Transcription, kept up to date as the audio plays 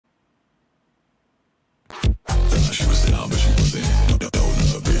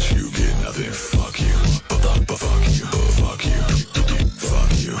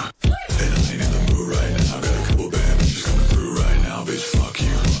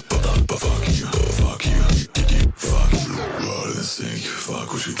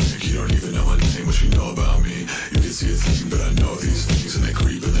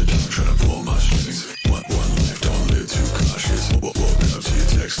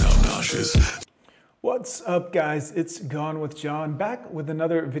ashes. What's up, guys? It's Gone with John, back with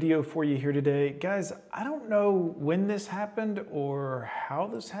another video for you here today. Guys, I don't know when this happened or how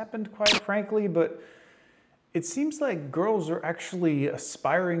this happened, quite frankly, but it seems like girls are actually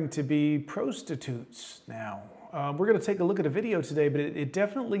aspiring to be prostitutes now. We're going to take a look at a video today, but it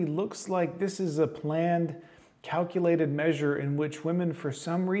definitely looks like this is a planned, calculated measure in which women, for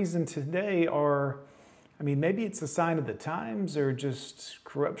some reason today, are, I mean, maybe it's a sign of the times or just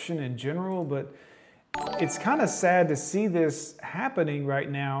corruption in general, but it's kind of sad to see this happening right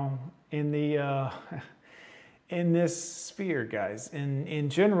now in the in this sphere, guys. In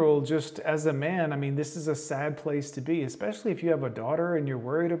general, just as a man, I mean, this is a sad place to be, especially if you have a daughter and you're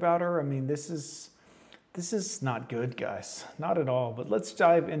worried about her. I mean, this is not good, guys, not at all. But let's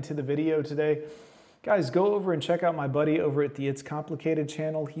dive into the video today. Guys, go over and check out my buddy over at the It's Complicated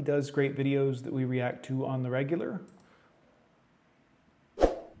channel. He does great videos that we react to on the regular.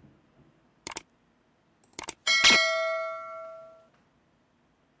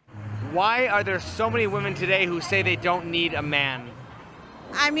 Why are there so many women today who say they don't need a man?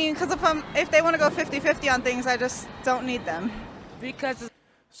 I mean, because if they want to go 50-50 on things, I just don't need them. Because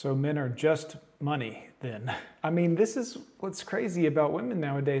So men are just money, then. I mean, this is what's crazy about women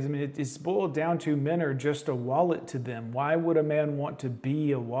nowadays. I mean, it's boiled down to men are just a wallet to them. Why would a man want to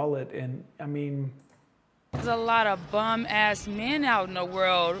be a wallet? And I mean, there's a lot of bum-ass men out in the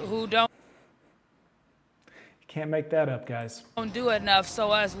world who don't can't make that up, guys. do enough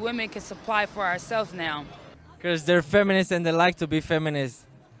so us women can supply for ourselves now. Because they're feminists and they like to be feminists.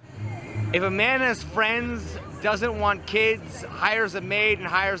 if a man has friends, doesn't want kids, hires a maid and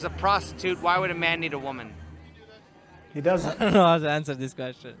hires a prostitute, why would a man need a woman? He doesn't. I don't know how to answer this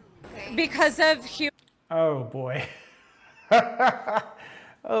question. Because of Oh boy.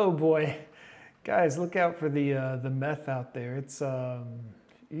 Oh boy. Guys, look out for the meth out there. It's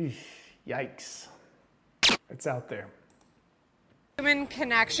yikes. It's out there. Human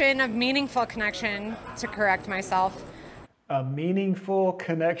connection, a meaningful connection, to correct myself. A meaningful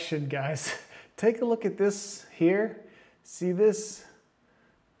connection, guys. Take a look at this here. See this?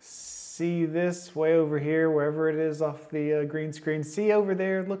 See this way over here, wherever it is off the green screen. See over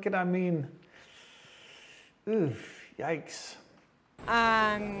there? Look at, I mean, oof, yikes.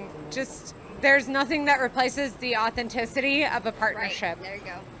 Just, there's nothing that replaces the authenticity of a partnership. There you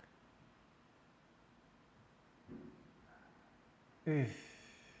go.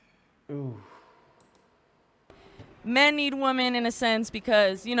 Ooh. Men need women in a sense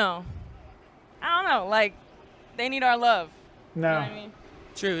because, you know, I don't know, like, they need our love. No. You know what I mean?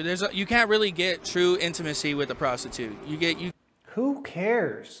 True. You can't really get true intimacy with a prostitute. Who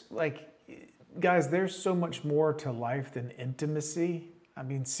cares? Like, guys, there's so much more to life than intimacy. I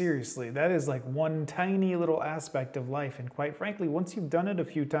mean, seriously, that is like one tiny little aspect of life. And quite frankly, once you've done it a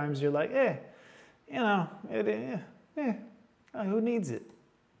few times, you're like, you know, who needs it?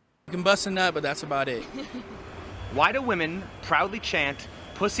 You can bust a nut, but that's about it. Why do women proudly chant,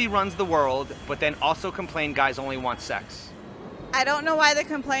 "Pussy runs the world," but then also complain guys only want sex? I don't know why they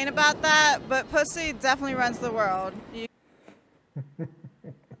complain about that, but pussy definitely runs the world.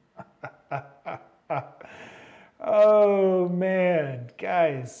 Oh man,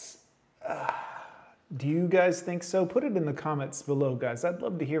 guys, do you guys think so? Put it in the comments below, guys. I'd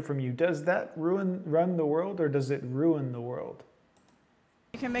love to hear from you. Does that run the world, or does it ruin the world?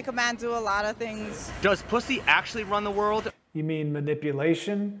 You can make a man do a lot of things. Does pussy actually run the world? You mean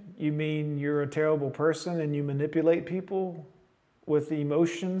manipulation? You mean you're a terrible person and you manipulate people with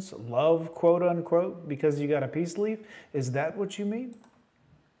emotions, love, quote unquote, because you got a peace leave? Is that what you mean?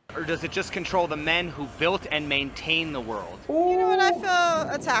 Or does it just control the men who built and maintain the world? You know what? I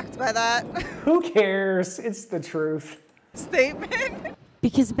feel attacked by that Who cares? It's the truth. statement.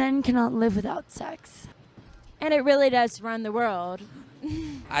 Because men cannot live without sex. And it really does run the world.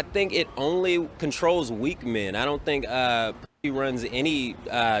 I think it only controls weak men. I don't think he runs any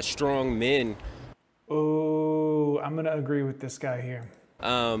strong men. Oh, I'm going to agree with this guy here.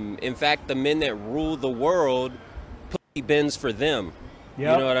 In fact, the men that rule the world, pussy bends for them.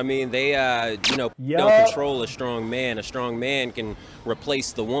 Yep. You know what I mean? They, don't control a strong man. A strong man can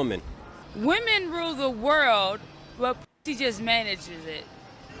replace the woman. Women rule the world, but pussy just manages it.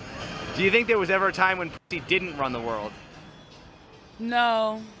 Do you think there was ever a time when pussy didn't run the world?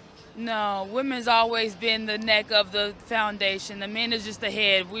 No. Women's always been the neck of the foundation. The men is just the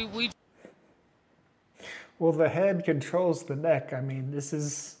head. Well, the head controls the neck. I mean, this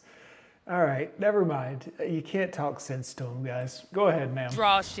is... All right, never mind. You can't talk sense to him, guys. Go ahead, ma'am.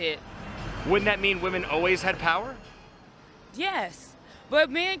 draw shit. Wouldn't that mean women always had power? Yes. But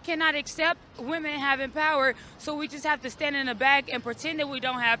men cannot accept women having power, so we just have to stand in the back and pretend that we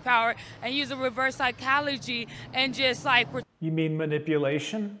don't have power and use a reverse psychology and just like... You mean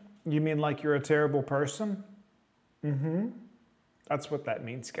manipulation? You mean like you're a terrible person? Mm-hmm. That's what that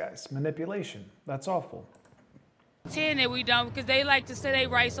means, guys. Manipulation. That's awful. Pretend that we don't, because they like to say they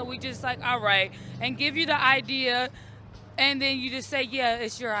right, so we just like, all right, and give you the idea, and then you just say, yeah,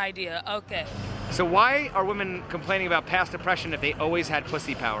 it's your idea. Okay. So why are women complaining about past oppression if they always had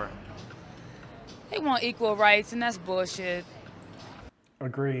pussy power? They want equal rights, and that's bullshit.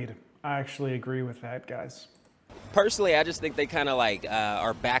 Agreed. I actually agree with that, guys. Personally, I just think they kind of like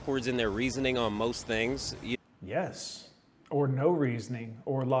are backwards in their reasoning on most things. Yes. Or no reasoning,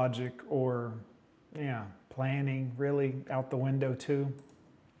 or logic, or, yeah, planning, really, out the window too.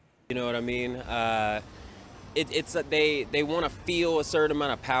 You know what I mean? They want to feel a certain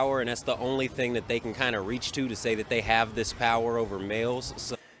amount of power, and that's the only thing that they can kind of reach to say that they have this power over males.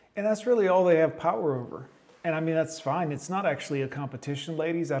 So. And that's really all they have power over. And I mean, that's fine. It's not actually a competition,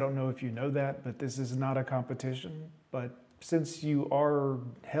 ladies. I don't know if you know that, but this is not a competition. But since you are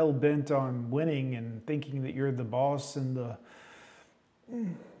hell-bent on winning and thinking that you're the boss and the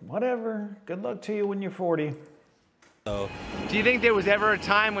whatever, good luck to you when you're 40. So, do you think there was ever a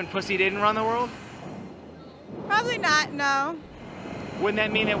time when pussy didn't run the world? Probably not, no. Wouldn't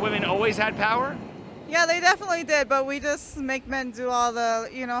that mean that women always had power? Yeah, they definitely did, but we just make men do all the,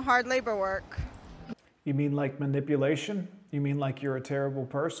 hard labor work. You mean like manipulation? You mean like you're a terrible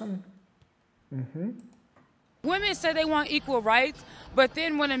person? Mm-hmm. Women say they want equal rights, but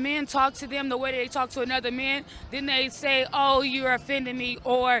then when a man talks to them the way they talk to another man, then they say, oh, you're offending me,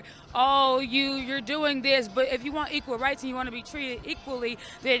 or, oh, you're doing this. But if you want equal rights and you want to be treated equally,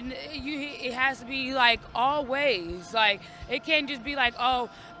 then it has to be like always. Like, it can't just be like, oh,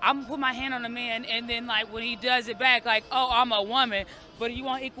 I'm going to put my hand on a man, and then like when he does it back, like, oh, I'm a woman. But you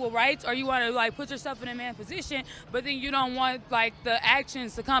want equal rights, or you want to like put yourself in a man's position, but then you don't want like the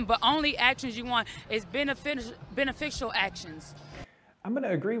actions to come. But only actions you want is beneficial actions. I'm going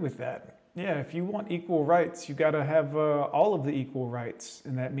to agree with that. Yeah, if you want equal rights, you got to have all of the equal rights.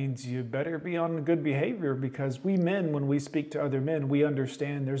 And that means you better be on good behavior, because we men, when we speak to other men, we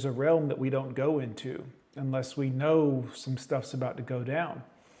understand there's a realm that we don't go into unless we know some stuff's about to go down.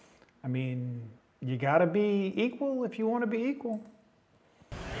 I mean, you got to be equal if you want to be equal.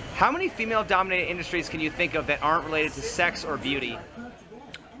 How many female-dominated industries can you think of that aren't related to sex or beauty?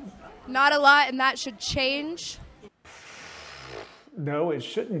 Not a lot, and that should change. No, it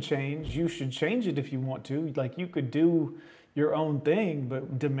shouldn't change. You should change it if you want to. Like, you could do your own thing,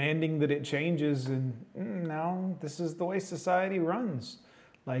 but demanding that it changes, and no, this is the way society runs.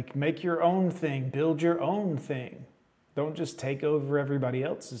 Like, make your own thing, build your own thing. Don't just take over everybody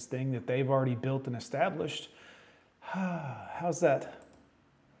else's thing that they've already built and established. How's that?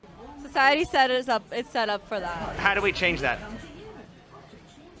 Society it's set up for that. How do we change that?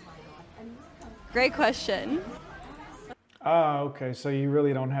 Great question. Ah, okay, so you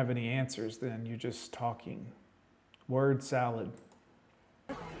really don't have any answers then. You're just talking. Word salad.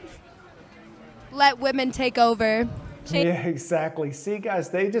 Let women take over. Yeah, exactly. See, guys,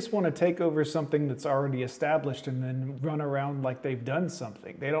 they just want to take over something that's already established and then run around like they've done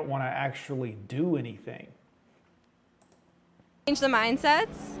something. They don't want to actually do anything. Change the mindsets.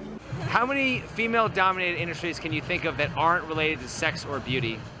 How many female-dominated industries can you think of that aren't related to sex or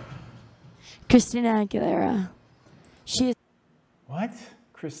beauty? Christina Aguilera. She is... What?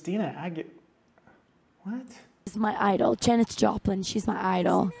 Christina Aguilera? What? Is my idol. Janis Joplin, she's my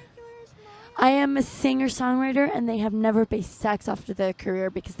idol. I am a singer-songwriter, and they have never based sex off of their career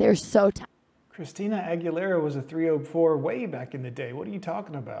because they're so Christina Aguilera was a 304 way back in the day. What are you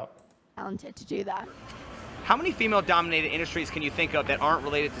talking about? Talented to do that. How many female-dominated industries can you think of that aren't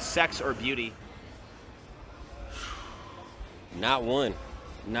related to sex or beauty? Not one.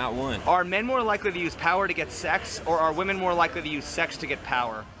 Not one. Are men more likely to use power to get sex, or are women more likely to use sex to get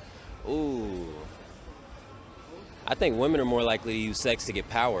power? Ooh. I think women are more likely to use sex to get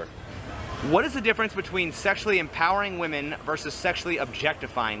power. What is the difference between sexually empowering women versus sexually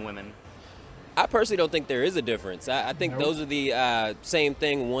objectifying women? I personally don't think there is a difference. I think those are the same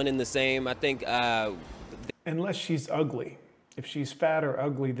thing, one and the same. I think... Unless she's ugly. If she's fat or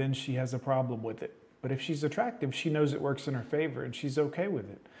ugly, then she has a problem with it. But if she's attractive, she knows it works in her favor and she's okay with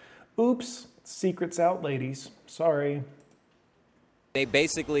it. Oops, secret's out, ladies. Sorry. They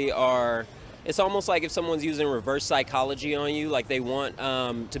basically are it's almost like if someone's using reverse psychology on you, like they want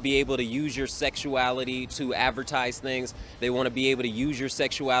to be able to use your sexuality to advertise things. They want to be able to use your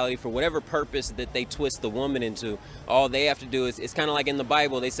sexuality for whatever purpose that they twist the woman into. All they have to do is, it's kind of like in the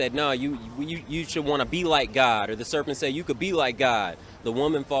Bible, they said, no, you should want to be like God, or the serpent said you could be like God. The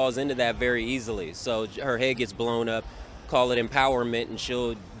woman falls into that very easily. So her head gets blown up, call it empowerment, and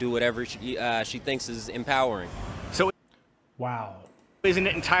she'll do whatever she thinks is empowering. So, wow. Isn't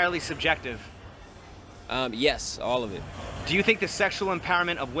it entirely subjective? Yes, all of it. Do you think the sexual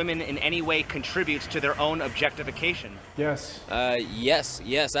empowerment of women in any way contributes to their own objectification? Yes.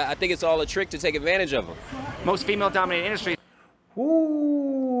 Yes. I think it's all a trick to take advantage of them. Most female-dominated industries.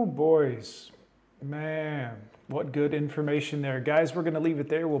 Ooh, boys. Man, what good information there. Guys, we're going to leave it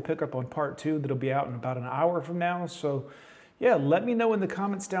there. We'll pick up on part 2. That'll be out in about an hour from now. So, yeah, let me know in the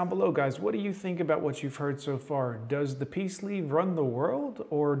comments down below, guys. What do you think about what you've heard so far? Does the peace sleeve run the world,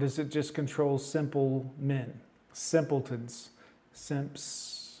 or does it just control simple men? Simpletons.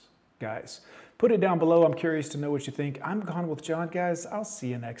 Simps. Guys, put it down below. I'm curious to know what you think. I'm Gone with John, guys. I'll see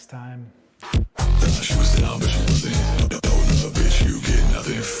you next time.